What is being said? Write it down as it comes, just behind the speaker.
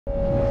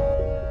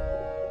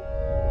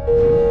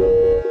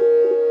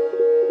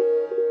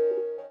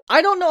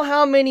I don't know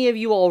how many of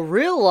you all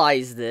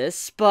realize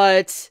this,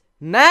 but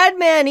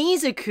Madman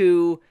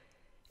Izuku,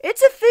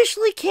 it's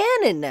officially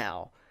canon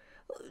now.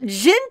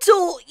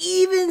 Gentle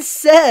even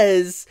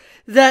says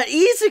that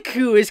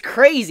Izuku is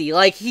crazy,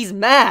 like he's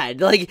mad,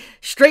 like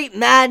straight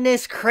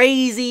madness,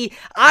 crazy.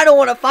 I don't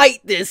want to fight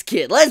this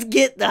kid. Let's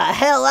get the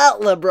hell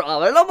out, La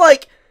Brava. And I'm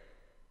like,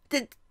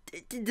 did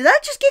that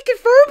just get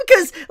confirmed?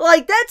 Because,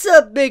 like, that's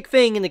a big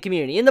thing in the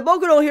community. In the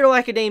Boku no Hero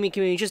Academia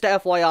community, just a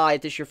FYI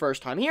if this is your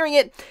first time hearing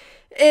it,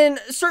 in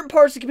certain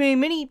parts of the community,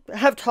 many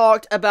have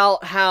talked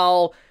about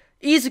how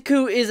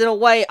Izuku is, in a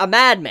way, a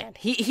madman.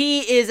 He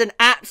is an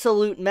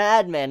absolute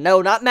madman.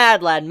 No, not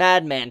mad lad,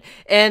 madman.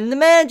 And the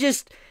man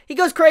just, he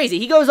goes crazy.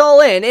 He goes all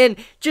in. And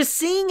just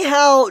seeing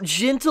how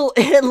Gentle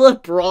and La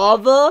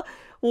Brava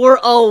were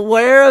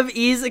aware of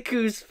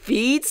Izuku's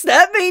feats,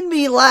 that made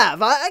me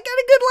laugh. I got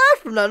a good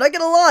laugh from that, not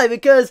gonna lie,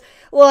 because,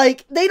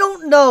 like, they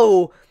don't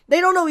know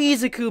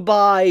Izuku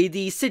by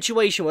the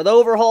situation with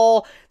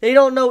Overhaul. They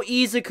don't know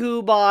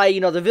Izuku by,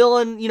 the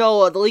villain,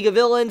 the League of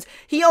Villains.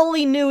 He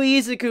only knew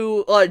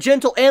Izuku,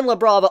 Gentle and La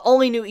Brava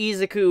only knew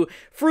Izuku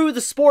through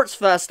the sports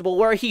festival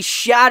where he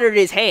shattered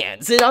his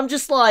hands. And I'm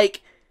just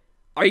like,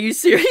 are you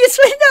serious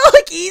right now?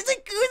 Like,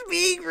 Izuku's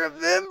being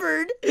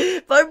remembered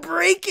by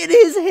breaking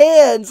his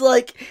hands.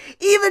 Like,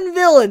 even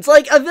villains.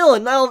 Like, a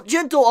villain. Now,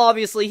 Gentle,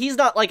 obviously, he's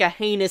not, like, a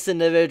heinous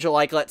individual,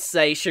 like, let's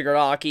say,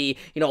 Shigaraki,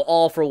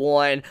 All for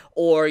One,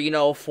 or,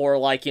 for,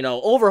 like,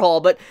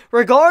 Overhaul. But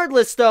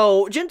regardless,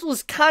 though, Gentle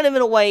is kind of,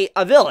 in a way,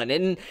 a villain.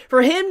 And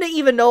for him to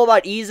even know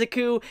about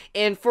Izuku,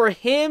 and for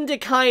him to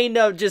kind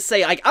of just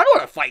say, like, I don't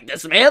want to fight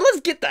this man.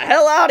 Let's get the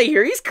hell out of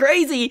here. He's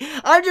crazy.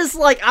 I'm just,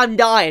 like, I'm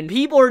dying.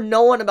 People are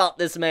knowing about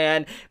this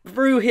man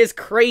through his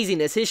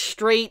craziness, his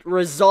straight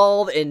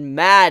resolve and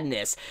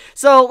madness.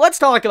 So let's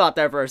talk about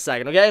that for a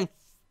second, okay?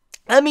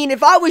 I mean,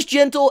 if I was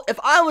Gentle, if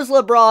I was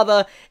La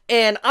Brava,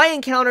 and I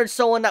encountered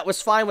someone that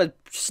was fine with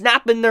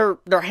snapping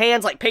their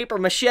hands like paper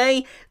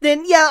mache,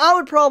 then yeah, I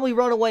would probably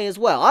run away as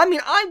well. I mean,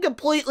 I'm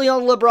completely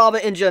on La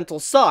Brava and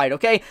Gentle's side,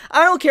 okay?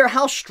 I don't care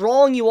how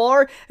strong you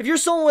are. If you're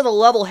someone with a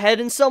level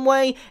head in some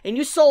way, and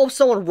you saw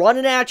someone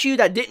running at you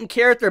that didn't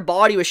care if their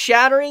body was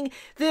shattering,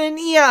 then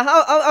yeah,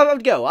 I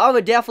would go. I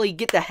would definitely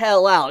get the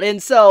hell out.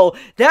 And so,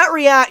 that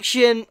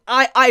reaction,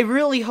 I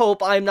really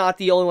hope I'm not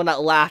the only one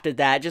that laughed at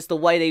that, just the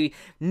way they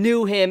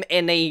knew him,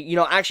 and they,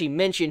 actually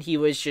mentioned he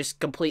was just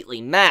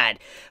completely mad.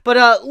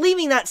 But,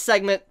 leaving that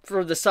segment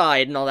for the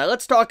side and all that,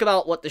 let's talk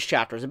about what this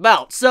chapter is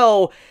about.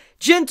 So,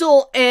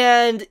 Gentle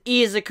and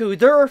Izuku,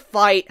 their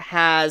fight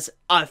has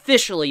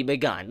officially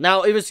begun.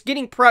 Now, it was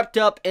getting prepped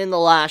up in the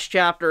last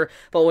chapter,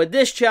 but with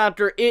this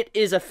chapter, it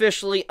is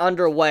officially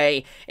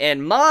underway,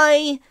 and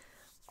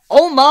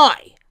oh my,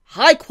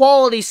 high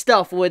quality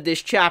stuff with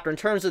this chapter in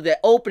terms of the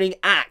opening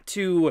act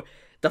to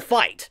the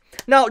fight.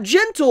 Now,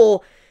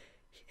 Gentle,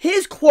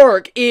 his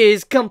quirk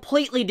is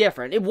completely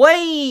different.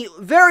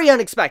 Very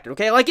unexpected,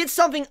 okay? Like, it's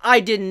something I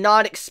did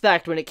not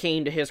expect when it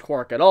came to his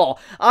quirk at all.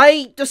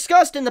 I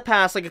discussed in the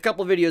past, like a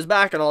couple videos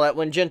back and all that,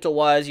 when Gentle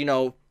was,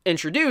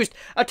 introduced,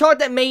 I thought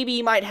that maybe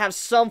he might have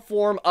some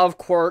form of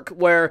quirk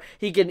where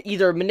he can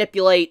either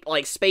manipulate,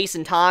 like, space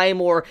and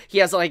time, or he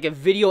has, like, a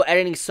video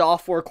editing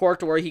software quirk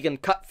to where he can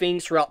cut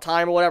things throughout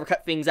time or whatever,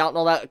 cut things out and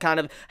all that, kind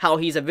of how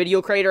he's a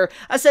video creator.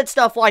 I said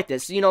stuff like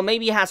this,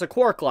 maybe he has a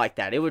quirk like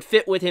that. It would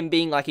fit with him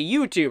being, like, a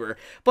YouTuber.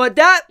 But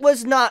that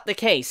was not the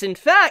case. In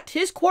fact,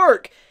 his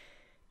quirk,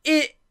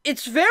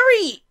 it's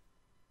very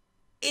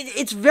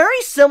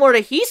similar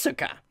to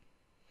Hisoka.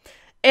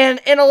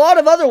 And in a lot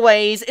of other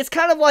ways, it's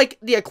kind of like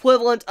the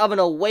equivalent of an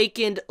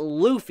awakened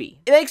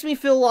Luffy. It makes me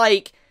feel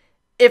like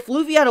if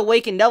Luffy had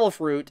awakened Devil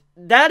Fruit,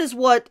 that is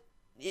what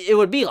it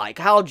would be like.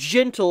 How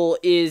Gentle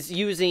is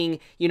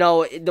using,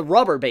 the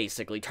rubber,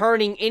 basically.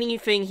 Turning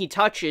anything he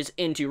touches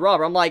into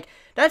rubber. I'm like,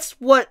 that's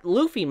what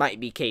Luffy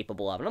might be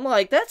capable of. And I'm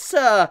like, that's,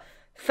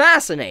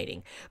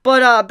 fascinating.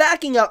 But,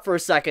 backing up for a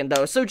second,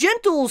 though. So,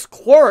 Gentle's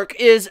quirk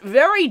is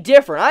very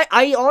different.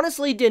 I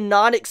honestly did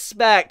not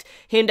expect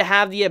him to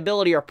have the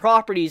ability or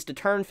properties to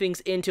turn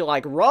things into,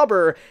 like,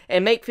 rubber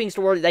and make things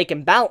to where they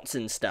can bounce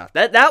and stuff.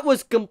 That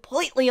was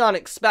completely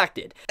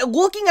unexpected.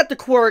 Looking at the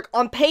quirk,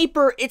 on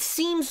paper, it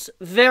seems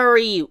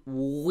very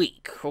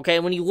weak, okay?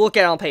 When you look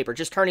at it on paper,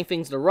 just turning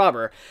things to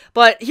rubber.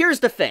 But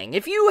here's the thing.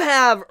 If you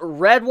have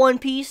read One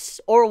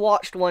Piece or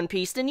watched One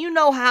Piece, then you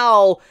know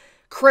how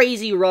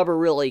crazy rubber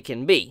really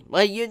can be.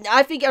 Like,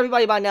 I think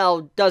everybody by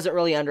now doesn't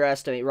really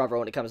underestimate rubber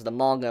when it comes to the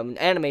manga and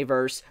anime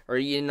verse, or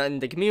in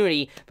the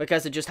community,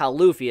 because of just how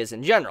Luffy is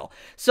in general.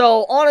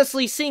 So,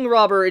 honestly, seeing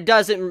rubber, it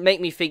doesn't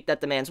make me think that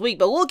the man's weak,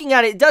 but looking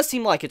at it, it does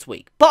seem like it's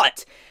weak.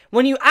 But,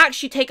 when you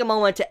actually take a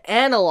moment to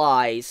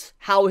analyze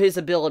how his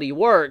ability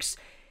works,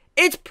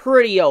 it's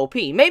pretty OP.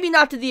 Maybe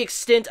not to the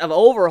extent of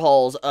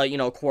Overhaul's,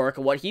 quirk,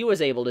 what he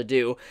was able to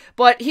do,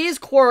 but his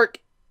quirk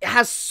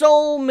has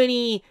so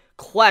many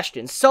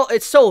questions. So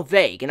it's so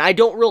vague, and I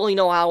don't really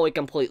know how it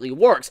completely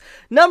works.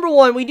 Number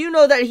one, we do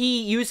know that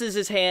he uses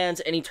his hands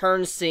and he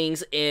turns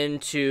things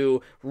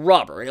into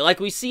rubber. Like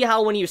we see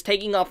how when he was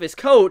taking off his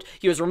coat,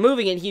 he was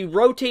removing it, he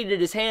rotated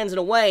his hands in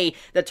a way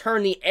that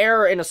turned the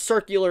air in a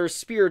circular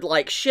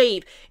spear-like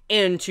shape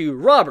into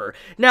rubber.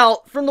 Now,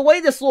 from the way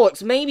this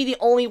looks, maybe the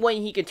only way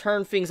he can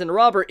turn things into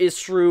rubber is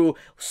through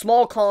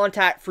small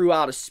contact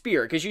throughout a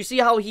spear, because you see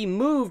how he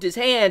moved his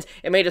hands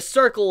and made a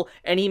circle,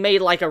 and he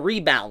made like a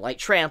rebound, like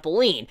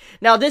trampoline.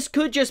 Now, this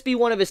could just be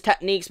one of his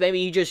techniques.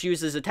 Maybe he just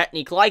uses a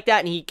technique like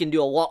that, and he can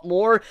do a lot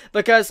more,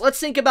 because let's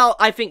think about,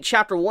 I think,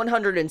 chapter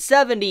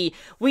 170,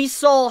 we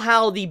saw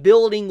how the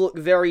building looked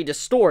very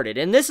distorted,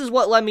 and this is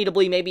what led me to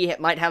believe maybe he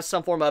might have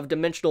some form of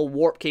dimensional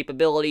warp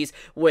capabilities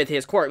with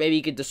his quirk. Maybe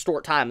he could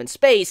distort time and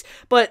space,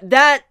 but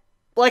that,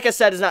 like I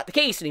said, is not the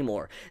case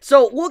anymore.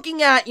 So,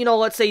 looking at,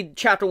 let's say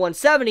chapter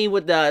 170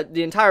 with the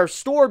entire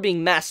store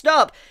being messed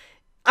up,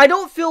 I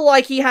don't feel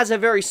like he has a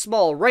very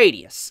small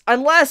radius,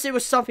 unless it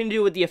was something to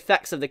do with the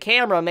effects of the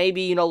camera.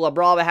 Maybe, La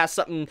Brava has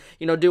something,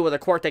 do with a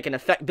quirk that can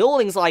affect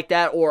buildings like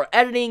that, or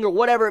editing, or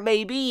whatever it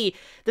may be.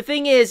 The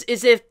thing is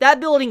if that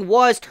building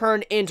was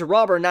turned into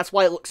rubber, and that's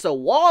why it looks so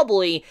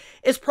wobbly,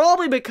 it's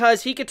probably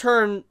because he could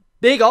turn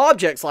big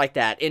objects like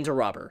that into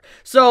rubber.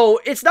 So,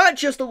 it's not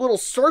just a little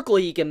circle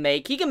he can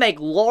make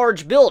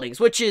large buildings,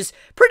 which is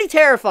pretty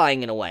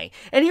terrifying in a way.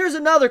 And here's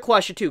another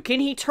question too,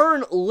 can he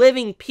turn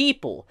living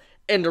people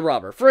into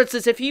rubber? For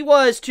instance, if he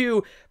was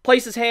to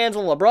place his hands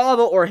on La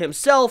Brava or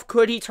himself,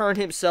 could he turn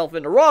himself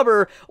into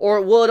rubber,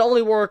 or will it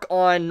only work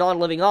on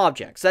non-living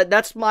objects?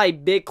 That's my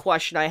big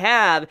question I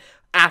have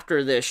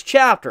after this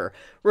chapter.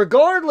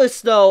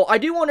 Regardless, though, I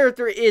do wonder if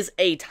there is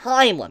a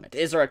time limit.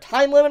 Is there a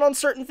time limit on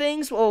certain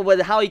things, or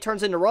with how he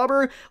turns into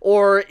rubber,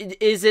 or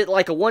is it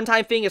like a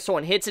one-time thing? If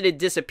someone hits it, it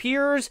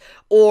disappears,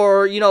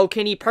 or,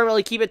 can he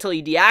permanently keep it till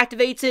he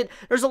deactivates it?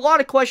 There's a lot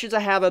of questions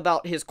I have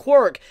about his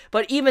quirk,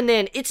 but even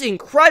then, it's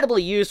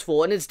incredibly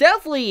useful, and it's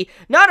definitely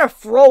not a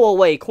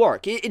throwaway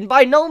quirk. And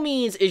by no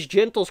means is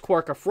Gentle's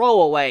quirk a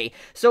throwaway,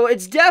 so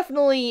it's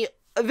definitely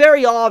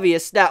very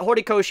obvious that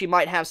Horikoshi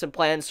might have some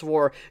plans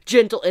for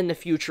Gentle in the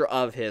future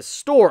of his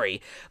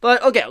story.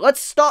 But, okay,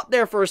 let's stop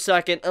there for a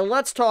second, and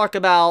let's talk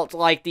about,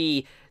 like,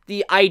 the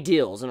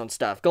ideals and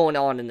stuff going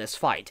on in this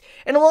fight.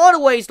 In a lot of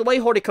ways, the way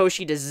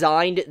Horikoshi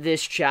designed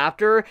this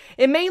chapter,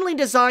 it mainly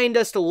designed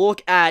us to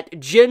look at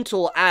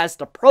Gentle as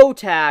the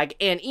protag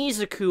and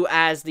Izuku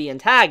as the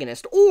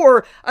antagonist.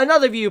 Or,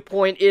 another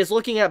viewpoint is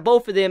looking at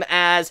both of them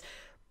as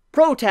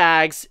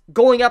protags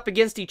going up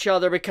against each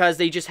other because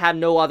they just have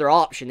no other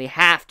option. They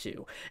have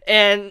to.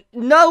 And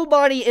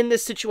nobody in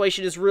this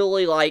situation is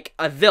really like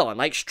a villain,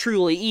 like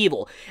truly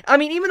evil. I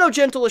mean, even though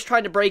Gentle is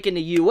trying to break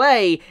into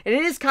UA, and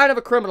it is kind of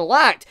a criminal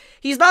act,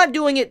 he's not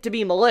doing it to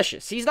be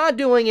malicious. He's not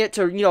doing it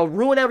to,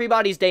 ruin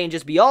everybody's day and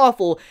just be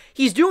awful.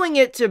 He's doing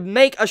it to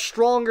make a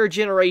stronger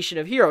generation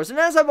of heroes. And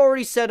as I've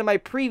already said in my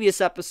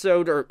previous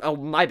episode, or, oh,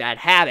 my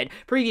bad,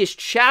 previous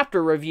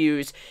chapter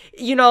reviews,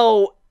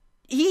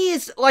 he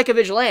is like a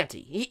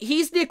vigilante.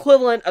 He's the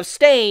equivalent of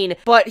Stain,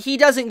 but he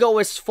doesn't go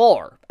as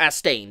far as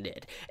Stain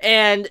did.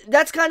 And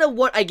that's kind of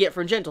what I get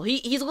from Gentle.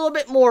 He's a little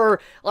bit more,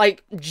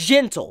 like,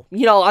 gentle.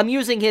 I'm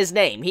using his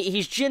name.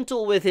 He's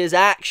gentle with his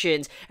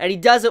actions, and he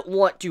doesn't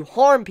want to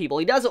harm people.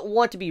 He doesn't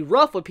want to be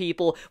rough with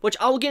people, which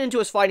I will get into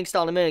his fighting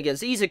style in a minute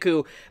against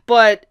Izuku.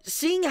 But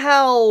seeing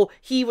how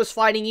he was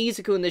fighting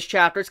Izuku in this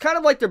chapter, it's kind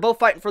of like they're both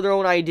fighting for their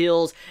own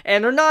ideals,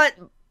 and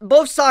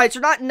both sides are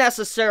not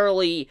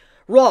necessarily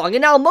wrong.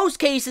 And now, in most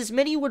cases,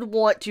 many would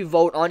want to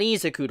vote on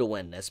Izuku to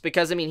win this,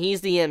 because,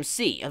 he's the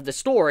MC of the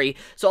story,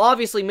 so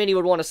obviously many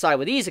would want to side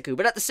with Izuku.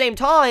 But at the same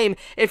time,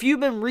 if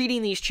you've been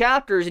reading these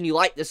chapters and you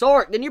like this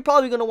arc, then you're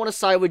probably going to want to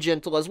side with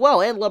Gentle as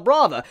well, and La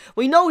Brava.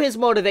 We know his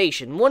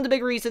motivation. One of the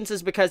big reasons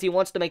is because he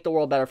wants to make the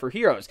world better for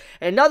heroes.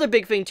 And another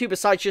big thing, too,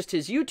 besides just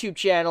his YouTube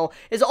channel,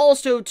 is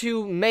also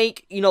to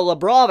make, La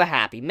Brava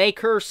happy,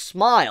 make her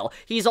smile.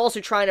 He's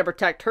also trying to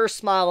protect her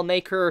smile and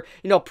make her,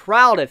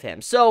 proud of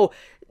him. So,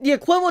 the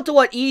equivalent to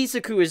what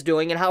Izuku is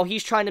doing and how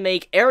he's trying to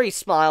make Eri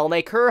smile,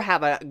 make her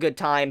have a good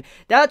time,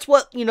 that's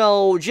what,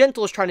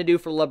 Gentle is trying to do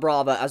for La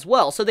Brava as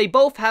well. So they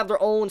both have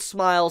their own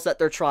smiles that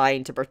they're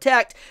trying to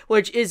protect,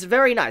 which is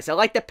very nice. I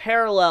like the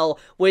parallel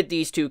with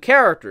these two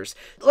characters.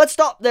 Let's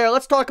stop there.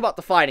 Let's talk about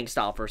the fighting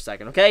style for a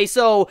second, okay?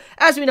 So,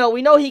 as we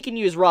know he can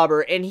use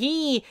rubber, and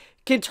he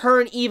can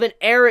turn even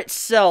air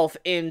itself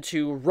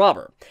into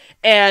rubber.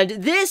 And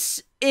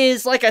this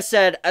is, like I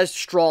said, a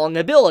strong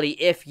ability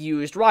if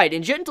used right.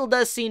 And Gentle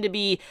does seem to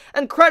be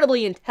an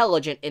incredibly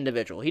intelligent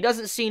individual. He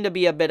doesn't seem to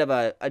be a bit of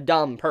a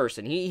dumb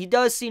person. He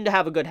does seem to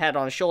have a good head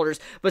on his shoulders,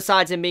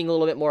 besides him being a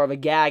little bit more of a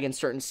gag in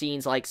certain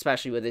scenes, like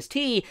especially with his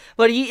tea.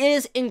 But he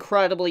is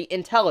incredibly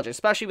intelligent,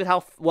 especially with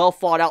how well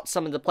thought out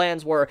some of the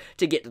plans were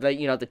to get to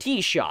the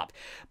tea shop.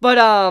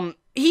 But,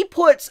 he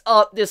puts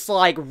up this,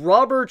 like,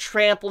 rubber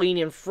trampoline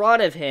in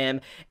front of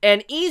him,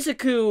 and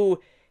Izuku,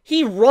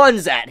 he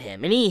runs at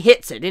him, and he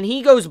hits it, and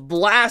he goes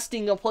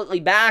blasting completely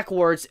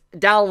backwards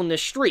down the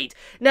street.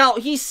 Now,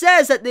 he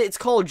says that it's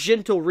called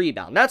gentle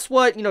rebound. That's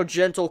what,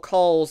 Gentle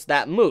calls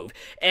that move.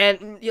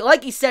 And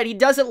like he said, he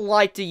doesn't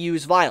like to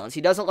use violence.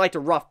 He doesn't like to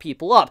rough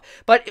people up.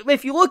 But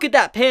if you look at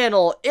that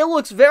panel, it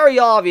looks very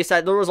obvious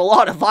that there was a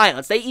lot of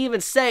violence. They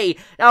even say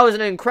that was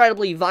an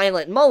incredibly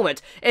violent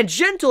moment. And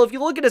Gentle, if you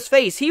look at his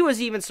face, he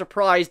was even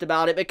surprised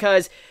about it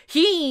because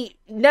he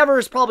never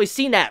has probably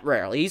seen that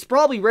rarely. He's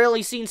probably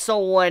rarely seen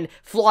someone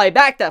fly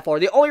back that far.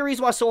 The only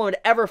reason why someone would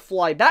ever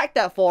fly back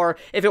that far,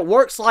 if it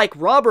works like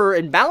rubber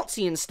and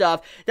bouncy and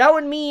stuff, that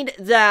would mean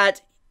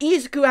that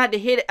Izuku had to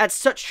hit it at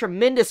such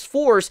tremendous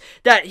force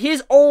that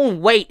his own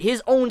weight,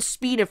 his own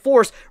speed and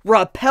force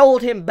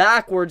repelled him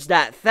backwards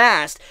that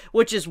fast,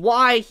 which is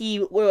why he,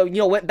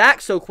 went back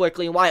so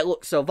quickly and why it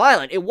looked so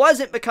violent. It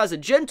wasn't because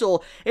of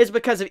Gentle, it's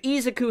because of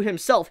Izuku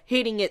himself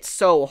hitting it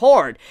so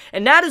hard.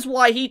 And that is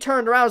why he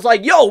turned around and was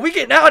like, yo, we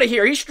getting out of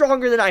here. He's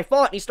stronger than I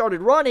thought. And he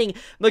started running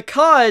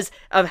because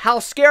of how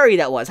scary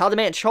that was, how the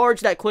man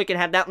charged that quick and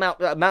had that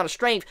amount of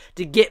strength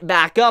to get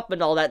back up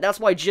and all that. That's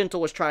why Gentle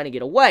was trying to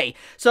get away.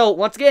 So,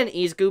 once again,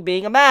 Izuku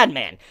being a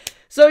madman.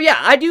 So yeah,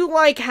 I do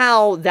like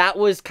how that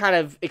was kind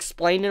of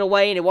explained in a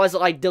way, and it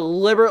wasn't like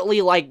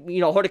deliberately like,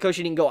 Horikoshi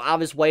didn't go out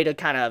of his way to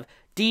kind of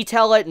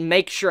detail it and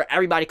make sure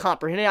everybody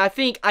comprehended it. I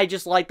think I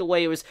just like the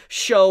way it was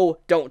show,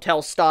 don't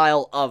tell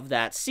style of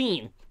that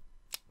scene.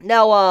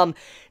 Now,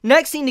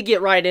 next thing to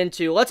get right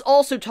into, let's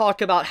also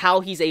talk about how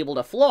he's able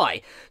to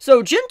fly.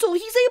 So, Gentle,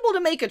 he's able to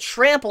make a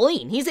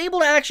trampoline. He's able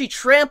to actually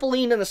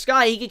trampoline in the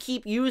sky. He can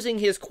keep using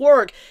his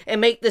quirk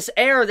and make this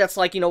air that's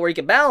like, where he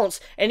can bounce,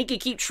 and he can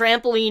keep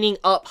trampolining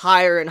up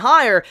higher and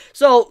higher.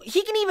 So,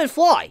 he can even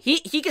fly. He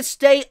can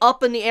stay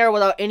up in the air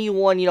without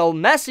anyone,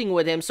 messing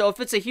with him. So, if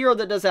it's a hero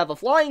that does have a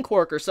flying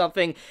quirk or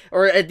something,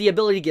 or the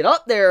ability to get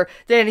up there,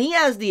 then he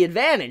has the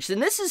advantage.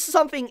 And this is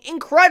something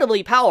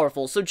incredibly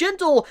powerful. So,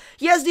 Gentle,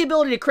 he has the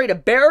ability to create a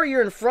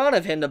barrier in front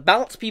of him to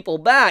bounce people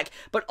back,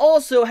 but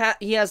also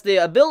he has the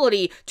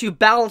ability to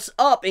bounce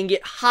up and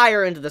get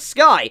higher into the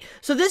sky.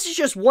 So this is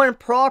just one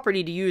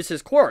property to use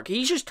his quirk.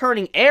 He's just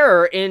turning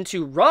air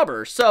into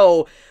rubber.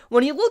 So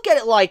when you look at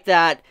it like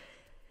that,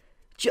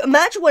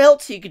 imagine what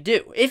else he could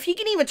do. If he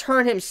can even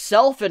turn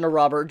himself into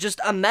rubber, just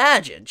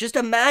imagine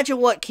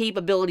what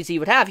capabilities he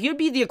would have. He would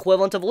be the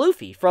equivalent of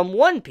Luffy from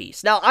One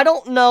Piece. Now, I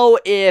don't know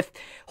if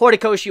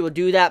Horikoshi will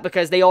do that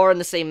because they are in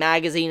the same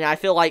magazine, and I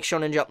feel like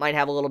Shonen Jump might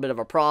have a little bit of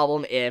a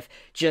problem if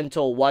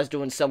Gentle was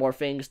doing similar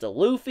things to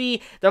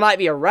Luffy. There might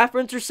be a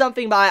reference or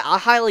something, but I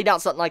highly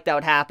doubt something like that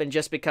would happen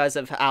just because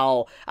of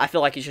how I feel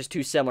like it's just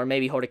too similar.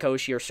 Maybe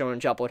Horikoshi or Shonen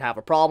Jump would have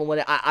a problem with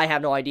it. I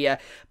have no idea.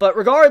 But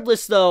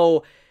regardless,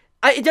 though,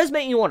 it does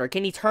make me wonder,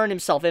 can he turn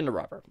himself into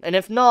rubber? And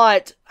if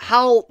not,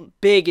 how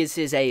big is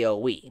his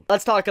AoE?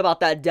 Let's talk about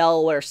that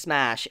Delaware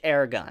Smash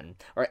air gun.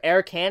 Or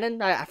air cannon?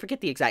 I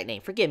forget the exact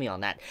name. Forgive me on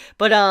that.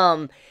 But,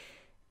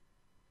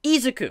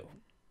 Izuku.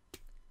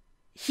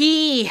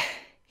 He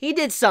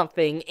did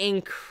something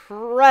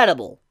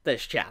incredible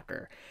this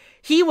chapter.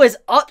 He was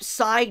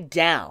upside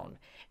down.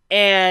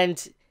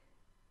 And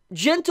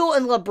Gentle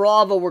and La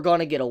Brava were going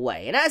to get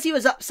away. And as he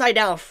was upside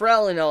down,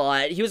 frowning a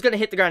lot, he was going to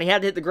hit the ground. He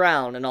had to hit the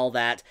ground and all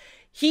that.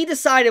 He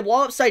decided,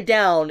 while upside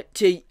down,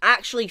 to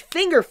actually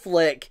finger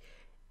flick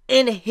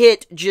and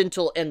hit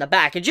Gentle in the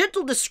back. And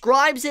Gentle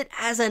describes it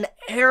as an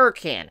air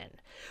cannon,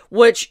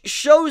 which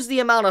shows the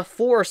amount of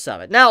force of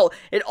it. Now,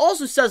 it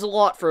also says a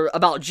lot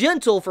about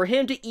Gentle for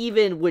him to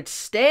even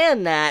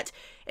withstand that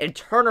and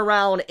turn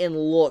around and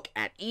look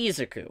at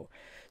Izuku.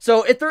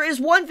 So, if there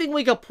is one thing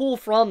we could pull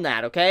from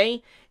that,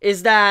 okay,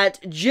 is that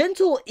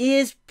Gentle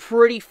is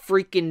pretty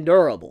freaking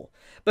durable.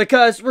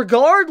 Because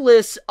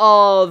regardless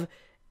of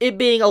it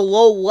being a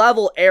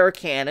low-level air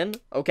cannon,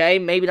 okay,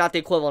 maybe not the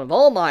equivalent of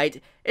All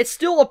Might, it's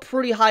still a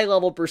pretty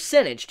high-level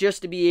percentage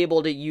just to be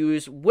able to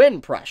use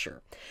wind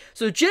pressure.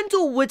 So,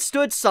 Gentle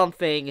withstood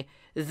something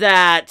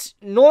that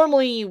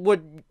normally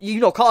would,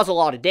 cause a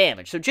lot of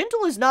damage. So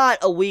Gentle is not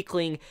a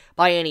weakling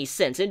by any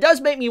sense. It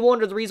does make me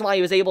wonder the reason why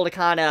he was able to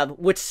kind of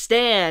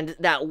withstand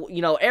that,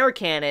 air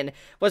cannon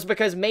was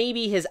because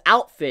maybe his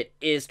outfit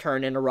is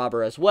turned into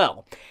rubber as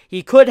well.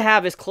 He could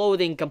have his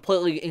clothing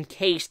completely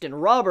encased in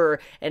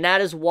rubber, and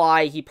that is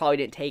why he probably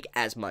didn't take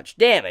as much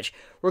damage.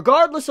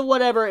 Regardless of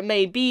whatever it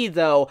may be,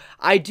 though,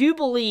 I do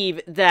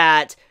believe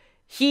that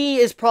he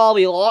is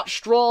probably a lot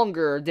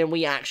stronger than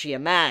we actually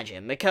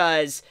imagine,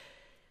 because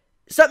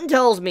something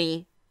tells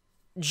me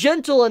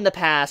Gentle in the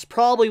past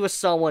probably was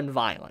someone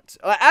violent.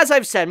 As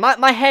I've said,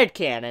 my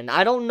headcanon,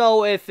 I don't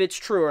know if it's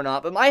true or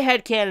not, but my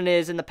headcanon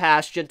is in the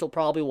past Gentle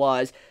probably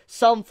was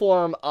some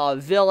form of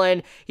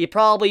villain. He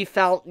probably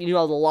found, the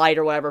light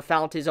or whatever,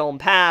 found his own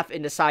path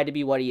and decided to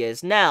be what he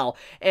is now.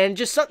 And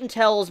just something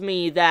tells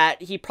me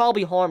that he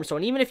probably harmed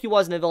someone. Even if he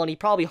wasn't a villain, he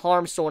probably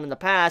harmed someone in the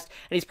past,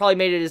 and he's probably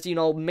made it his,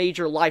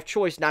 major life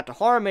choice not to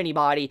harm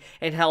anybody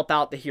and help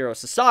out the hero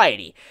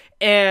society.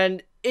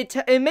 And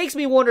it makes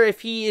me wonder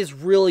if he is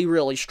really,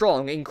 really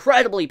strong,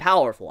 incredibly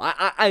powerful.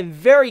 I'm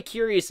very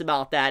curious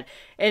about that,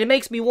 and it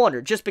makes me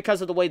wonder, just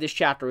because of the way this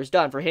chapter is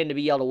done, for him to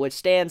be able to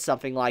withstand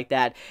something like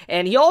that.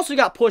 And he also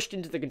got pushed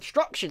into the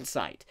construction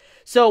site.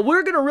 So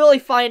we're going to really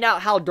find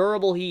out how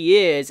durable he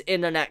is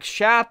in the next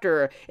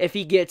chapter if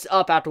he gets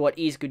up after what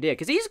Izuku did.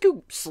 Because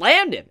Izuku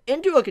slammed him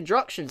into a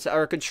construction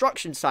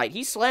site.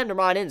 He slammed him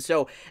right in.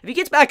 So if he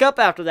gets back up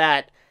after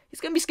that,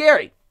 he's going to be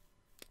scary.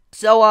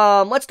 So,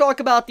 let's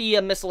talk about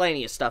the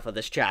miscellaneous stuff of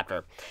this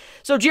chapter.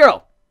 So,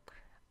 Jiro,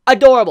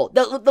 adorable.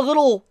 The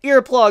little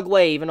earplug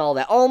wave and all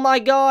that. Oh my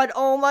god,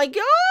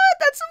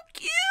 that's so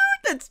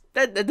cute.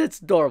 That's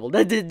adorable.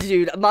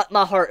 Dude,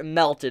 my heart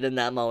melted in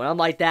that moment. I'm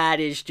like,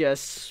 that is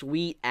just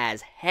sweet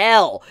as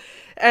hell.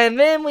 And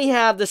then we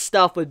have the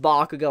stuff with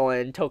Bakugo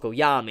and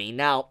Tokoyami.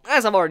 Now,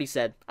 as I've already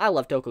said, I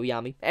love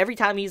Tokoyami. Every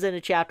time he's in a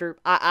chapter,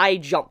 I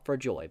jump for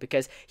joy,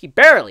 because he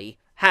barely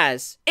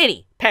has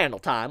any panel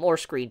time or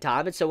screen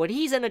time, and so when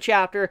he's in a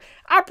chapter,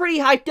 I'm pretty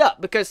hyped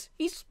up, because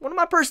he's one of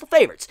my personal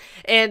favorites.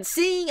 And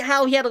seeing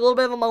how he had a little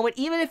bit of a moment,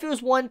 even if it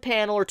was one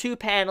panel or two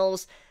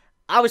panels,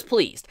 I was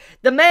pleased.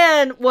 The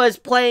man was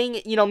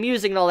playing,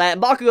 music and all that,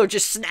 and Bakugo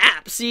just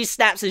snaps. He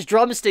snaps his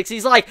drumsticks.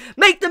 He's like,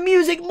 make the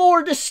music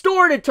more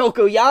distorted,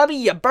 Tokoyami,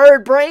 you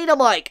bird brain. I'm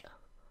like,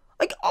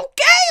 okay,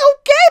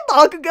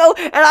 Bakugo.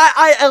 And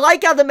I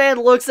like how the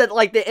man looks at,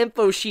 like, the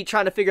info sheet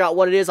trying to figure out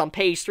what it is on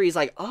page 3. He's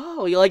like,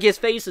 oh, like, his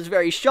face is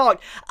very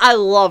shocked. I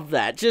love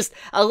that.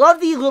 I love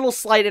the little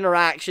slight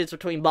interactions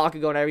between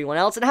Bakugo and everyone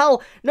else, and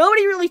how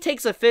nobody really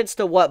takes offense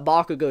to what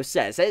Bakugo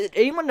says.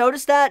 Anyone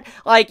notice that?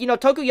 Like,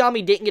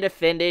 Tokoyami didn't get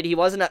offended. He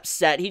wasn't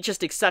upset. He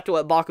just accepted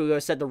what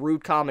Bakugo said, the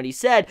rude comment he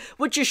said,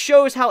 which just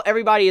shows how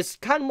everybody is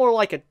kind of more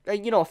like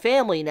a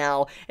family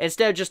now,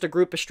 instead of just a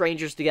group of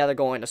strangers together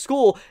going to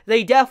school.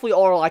 They definitely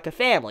are like a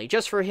family.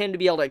 Just for him to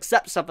be able to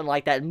accept something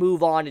like that and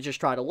move on and just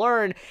try to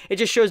learn, it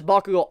just shows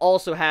Bakugo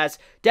also has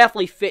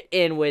definitely fit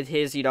in with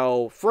his,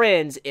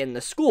 friends in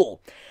the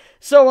school.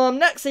 So,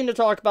 next thing to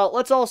talk about,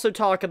 let's also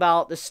talk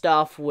about the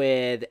stuff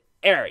with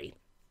Eri.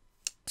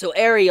 So,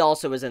 Eri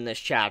also was in this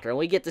chapter, and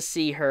we get to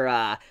see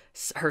her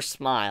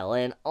smile,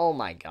 and oh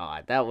my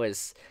god, that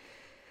was...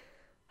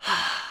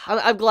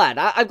 I'm glad.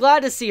 I'm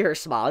glad to see her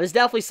smile. It was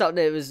definitely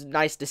something that was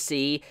nice to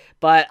see,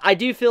 but I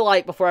do feel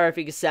like before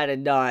everything is said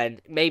and done,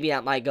 maybe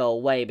that might go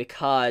away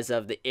because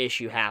of the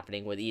issue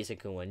happening with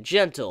Izuku and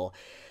Gentle.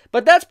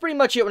 But that's pretty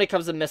much it when it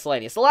comes to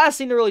miscellaneous. The last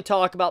thing to really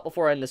talk about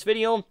before I end this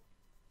video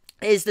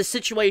is the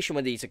situation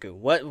with Izuku.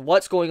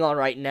 What's going on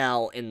right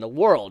now in the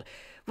world.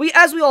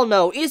 As we all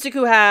know,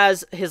 Izuku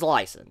has his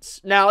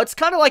license. Now, it's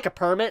kind of like a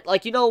permit.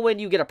 Like, when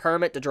you get a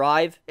permit to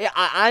drive?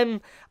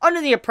 I'm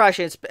under the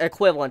impression it's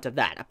equivalent of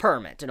that, a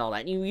permit and all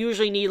that. You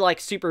usually need,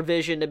 like,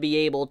 supervision to be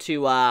able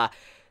to,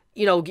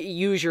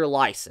 use your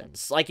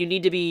license. Like, you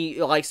need to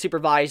be, like,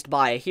 supervised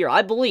by a hero,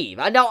 I believe.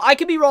 Now, I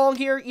could be wrong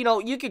here.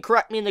 You can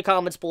correct me in the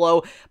comments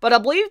below. But I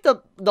believe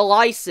the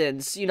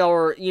license,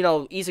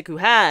 Izuku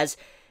has...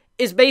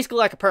 is basically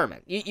like a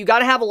permit. You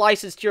gotta have a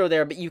licensed hero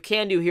there, but you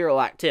can do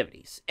hero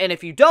activities. And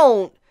if you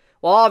don't,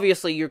 well,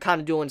 obviously, you're kind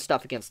of doing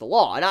stuff against the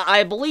law. And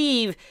I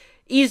believe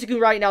Izuku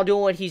right now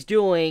doing what he's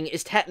doing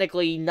is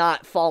technically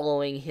not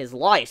following his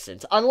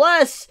license.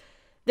 Unless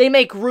they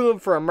make room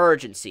for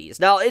emergencies.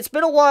 Now, it's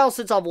been a while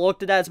since I've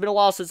looked at that. It's been a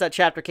while since that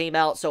chapter came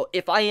out. So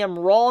if I am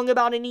wrong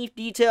about any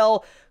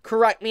detail,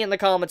 correct me in the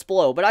comments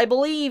below. But I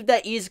believe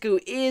that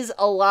Izuku is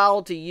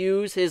allowed to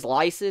use his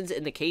license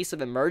in the case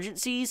of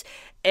emergencies.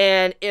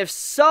 And if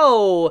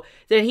so,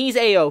 then he's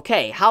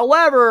A-okay.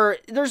 However,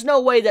 there's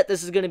no way that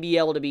this is going to be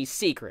able to be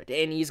secret.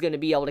 And he's going to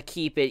be able to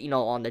keep it,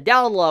 on the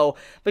down low.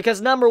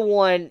 Because number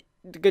one,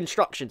 the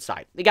construction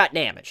site, they got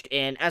damaged,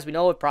 and as we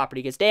know, if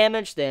property gets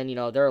damaged, then,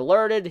 they're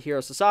alerted, Hero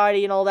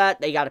Society and all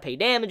that, they gotta pay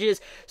damages,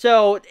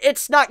 so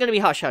it's not gonna be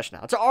hush-hush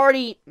now. It's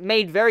already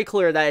made very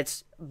clear that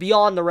it's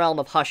beyond the realm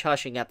of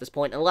hush-hushing at this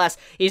point, unless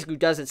Izuku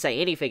doesn't say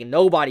anything and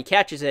nobody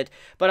catches it,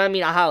 but I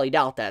mean, I highly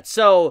doubt that.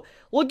 So,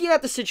 looking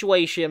at the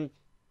situation,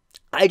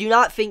 I do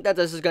not think that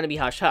this is going to be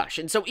hush-hush,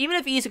 and so even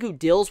if Izuku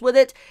deals with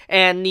it,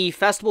 and the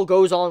festival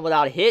goes on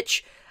without a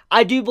hitch,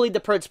 I do believe the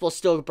principal is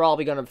still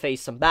probably going to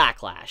face some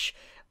backlash.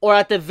 Or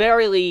at the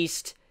very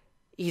least,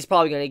 he's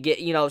probably going to get,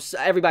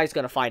 everybody's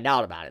going to find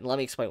out about it. And let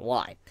me explain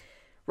why.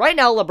 Right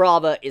now, La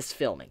Brava is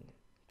filming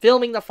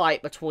the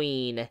fight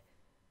between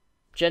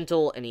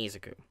Gentle and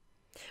Izuku.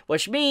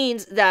 Which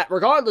means that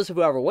regardless of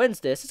whoever wins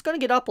this, it's going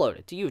to get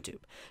uploaded to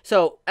YouTube.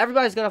 So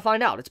everybody's going to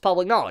find out. It's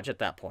public knowledge at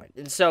that point.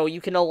 And so you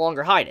can no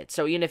longer hide it.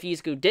 So even if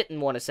Izuku didn't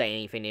want to say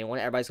anything to anyone,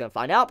 everybody's going to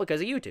find out because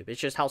of YouTube. It's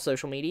just how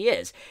social media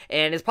is.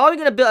 And it's probably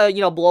going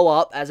to, blow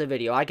up as a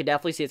video. I could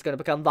definitely see it's going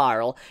to become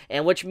viral.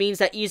 And which means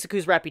that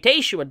Izuku's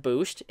reputation would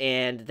boost.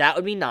 And that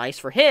would be nice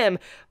for him.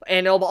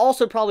 And it'll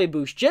also probably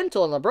boost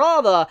Gentle and La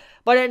Brava.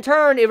 But in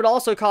turn, it would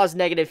also cause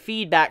negative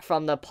feedback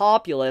from the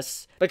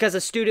populace because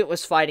a student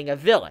was fighting a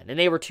villain. And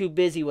they were too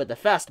busy with the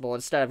festival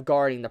instead of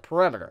guarding the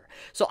perimeter.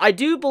 So I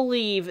do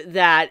believe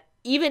that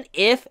even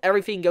if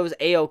everything goes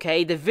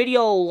a-okay, the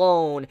video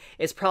alone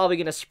is probably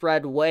going to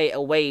spread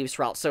waves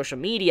throughout social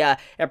media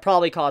and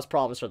probably cause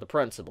problems for the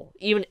principal,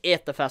 even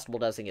if the festival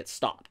doesn't get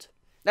stopped.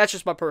 That's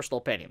just my personal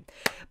opinion.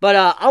 But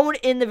I want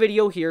to end the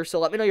video here, so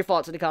let me know your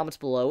thoughts in the comments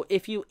below.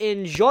 If you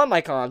enjoy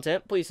my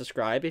content, please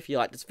subscribe. If you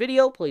like this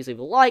video, please leave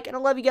a like, and I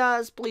love you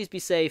guys. Please be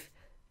safe.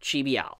 Chibi out.